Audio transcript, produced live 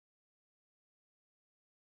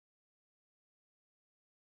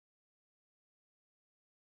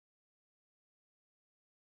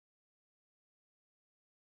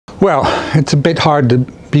Well, it's a bit hard to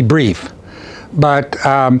be brief, but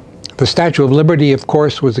the Statue of Liberty, of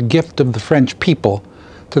course, was a gift of the French people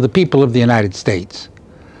to the people of the United States.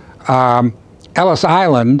 Ellis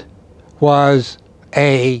Island was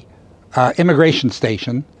a immigration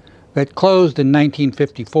station that closed in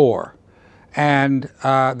 1954, and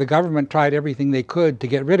the government tried everything they could to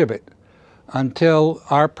get rid of it until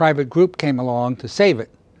our private group came along to save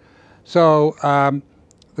it. So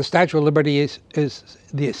the Statue of Liberty is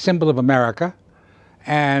the symbol of America,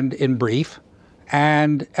 and in brief,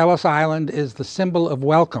 and Ellis Island is the symbol of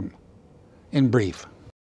welcome, in brief.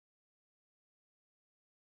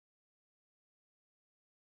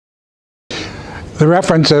 The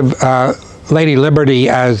reference of Lady Liberty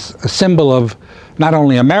as a symbol of not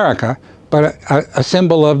only America, but a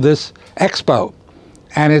symbol of this Expo.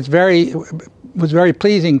 And it was very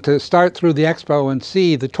pleasing to start through the Expo and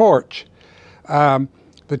see the torch.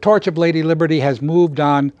 The torch of Lady Liberty has moved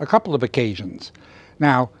on a couple of occasions.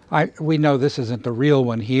 Now, we know this isn't the real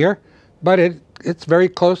one here, but it's very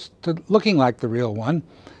close to looking like the real one.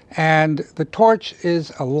 And the torch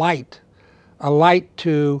is a light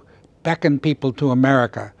to beckon people to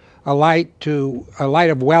America, a light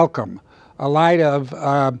of welcome, a light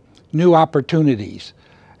of new opportunities.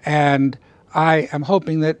 And I am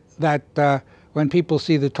hoping that when people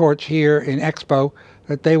see the torch here in Expo,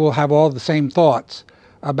 that they will have all the same thoughts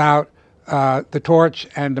about the torch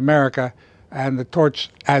and America, and the torch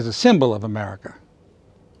as a symbol of America.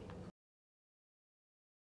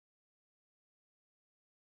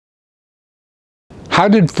 How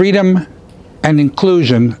did freedom and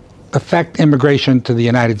inclusion affect immigration to the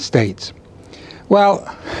United States? Well,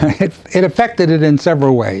 it affected it in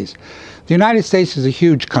several ways. The United States is a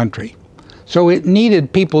huge country, so it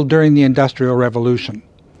needed people during the Industrial Revolution.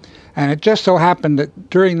 And it just so happened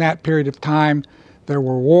that during that period of time, there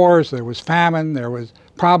were wars, there was famine, there was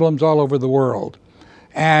problems all over the world.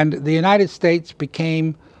 And the United States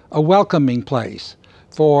became a welcoming place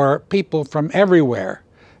for people from everywhere.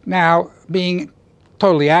 Now, being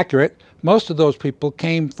totally accurate, most of those people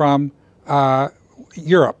came from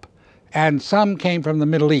Europe, and some came from the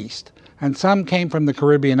Middle East, and some came from the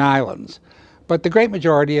Caribbean islands. But the great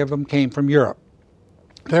majority of them came from Europe.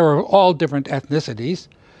 There were all different ethnicities,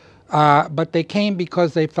 but they came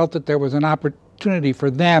because they felt that there was an opportunity for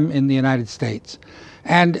them in the United States.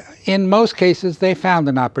 And in most cases, they found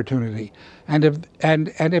an opportunity. And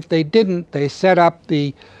if they didn't, they set up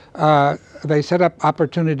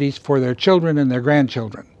opportunities for their children and their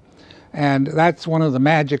grandchildren. And that's one of the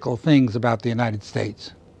magical things about the United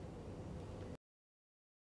States.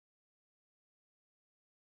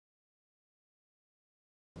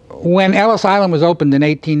 When Ellis Island was opened in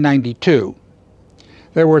 1892,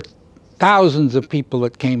 there were thousands of people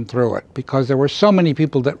that came through it because there were so many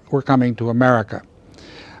people that were coming to America.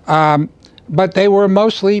 But they were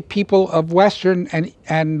mostly people of Western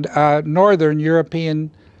and Northern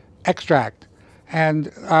European extract,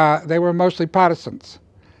 and they were mostly Protestants.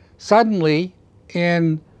 Suddenly,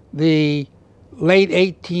 in the late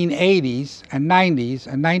 1880s and 90s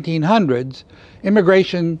and 1900s,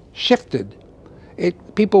 immigration shifted.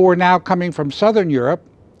 People were now coming from Southern Europe,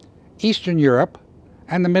 Eastern Europe,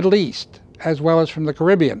 and the Middle East, as well as from the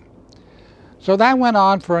Caribbean. So that went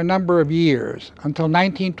on for a number of years, until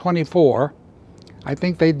 1924. I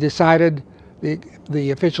think they decided,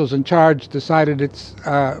 the officials in charge decided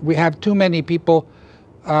we have too many people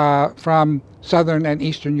from Southern and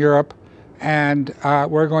Eastern Europe, and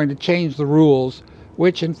we're going to change the rules,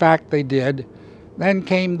 which in fact they did. Then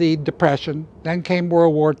came the Depression, then came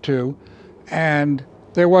World War II, and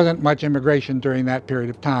there wasn't much immigration during that period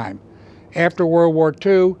of time. After World War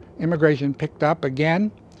II, immigration picked up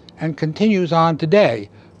again and continues on today,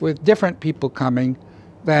 with different people coming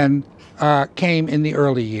than came in the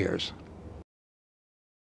early years.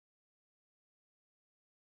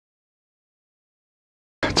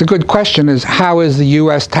 It's a good question, is how is the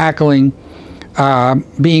U.S. tackling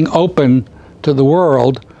being open to the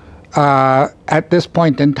world at this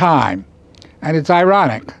point in time? And it's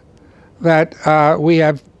ironic that we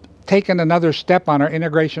have taken another step on our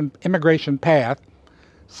immigration path,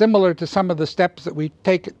 similar to some of the steps that we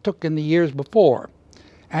took in the years before.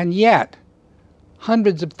 And yet,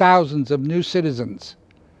 hundreds of thousands of new citizens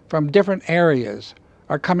from different areas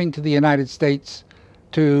are coming to the United States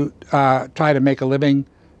to try to make a living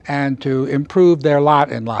and to improve their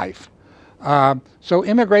lot in life. So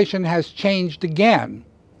immigration has changed again.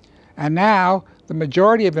 And now the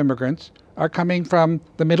majority of immigrants are coming from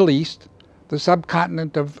the Middle East, the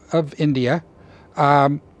subcontinent of India,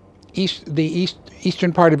 the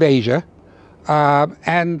eastern part of Asia,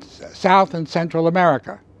 and South and Central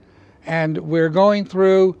America. And we're going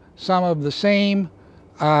through some of the same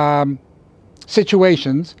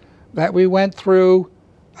situations that we went through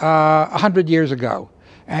 100 years ago.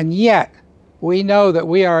 And yet, we know that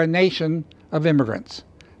we are a nation of immigrants,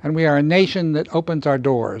 and we are a nation that opens our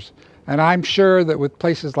doors. And I'm sure that with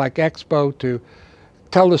places like Expo to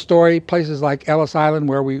tell the story, places like Ellis Island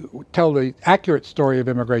where we tell the accurate story of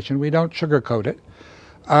immigration, we don't sugarcoat it,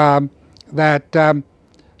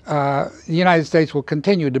 the United States will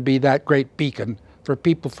continue to be that great beacon for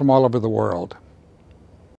people from all over the world.